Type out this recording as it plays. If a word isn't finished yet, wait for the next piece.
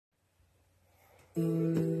Okay.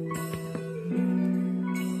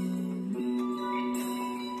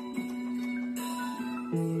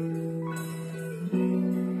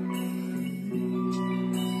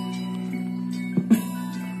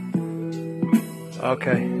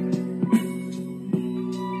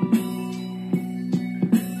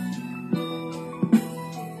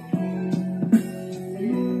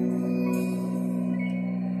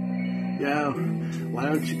 Yo, why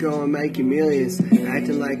don't you go and make your millions,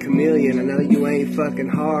 acting like chameleon? I know you ain't fucking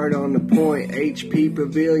hard on the point, HP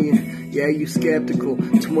Pavilion. Yeah, you skeptical,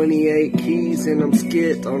 28 keys and I'm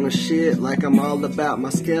skit on the shit like I'm all about my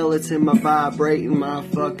skeleton, my vibrating, my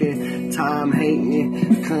fucking time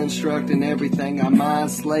hating, constructing everything I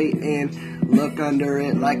mind slating. Look under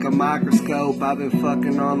it like a microscope. I've been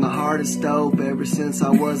fucking on the hardest dope ever since I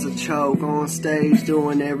was a choke. On stage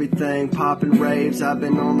doing everything, popping raves. I've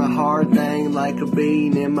been on the hard thing like a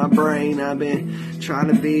bean in my brain. I've been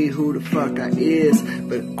trying to be who the fuck I is,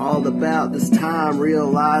 but all about this time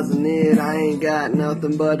realizing it. I ain't got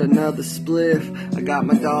nothing but another spliff. I got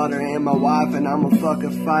my daughter and my wife and I'ma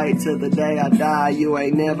fucking fight till the day I die. You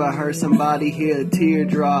ain't never heard somebody hear a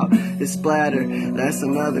teardrop. It's splatter, that's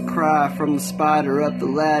another cry from the spider up the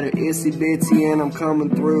ladder. Itsy bitsy and I'm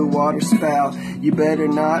coming through, water spout. You better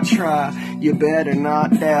not try, you better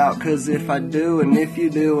not doubt, cause if I do and if you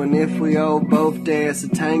do and if we all both dance a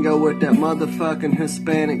tango with that motherfucking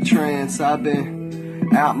Hispanic trance. I've been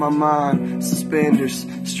out my mind, suspenders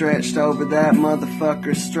stretched over that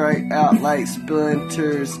motherfucker, straight out like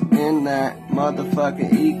splinters in that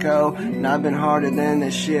motherfucking eco. And I've been harder than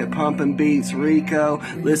that shit, pumping beats, Rico.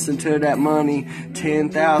 Listen to that money,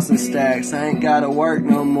 10,000 stacks. I ain't gotta work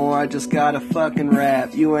no more, I just gotta fucking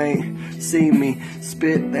rap. You ain't see me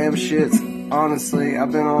spit them shits. Honestly,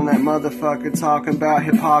 I've been on that motherfucker talking about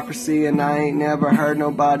hypocrisy, and I ain't never heard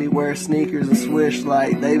nobody wear sneakers and swish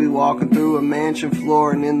like they be walking through a mansion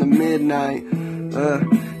floor and in the midnight.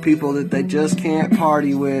 People that they just can't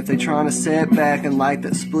party with. They trying to set back and light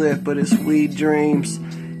that spliff, but it's weed dreams.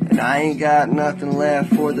 And I ain't got nothing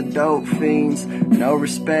left for the dope fiends. No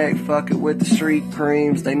respect, fuck it with the street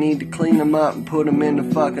creams. They need to clean them up and put them in the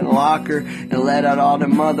fucking locker and let out all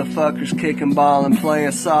them motherfuckers kicking ball and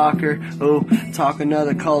playing soccer. Ooh, talk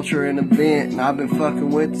another culture and event. And I've been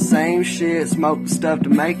fucking with the same shit, smoke stuff to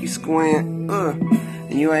make you squint.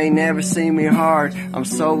 And you ain't never seen me hard. I'm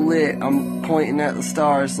so lit, I'm pointing at the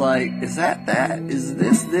stars like, is that? Is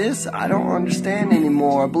this? I don't understand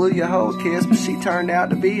anymore. I blew your whole kiss, but she turned out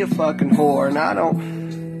to be a fucking whore. And I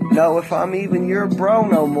don't know if I'm even your bro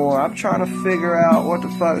no more. I'm trying to figure out what the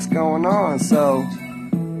fuck's going on. So,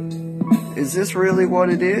 is this really what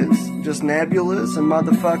it is? Just nebulas and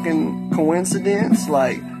motherfucking coincidence?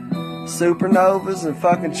 Like supernovas and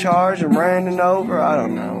fucking charge and random over? I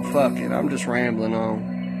don't know. Fuck it. I'm just rambling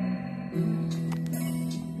on.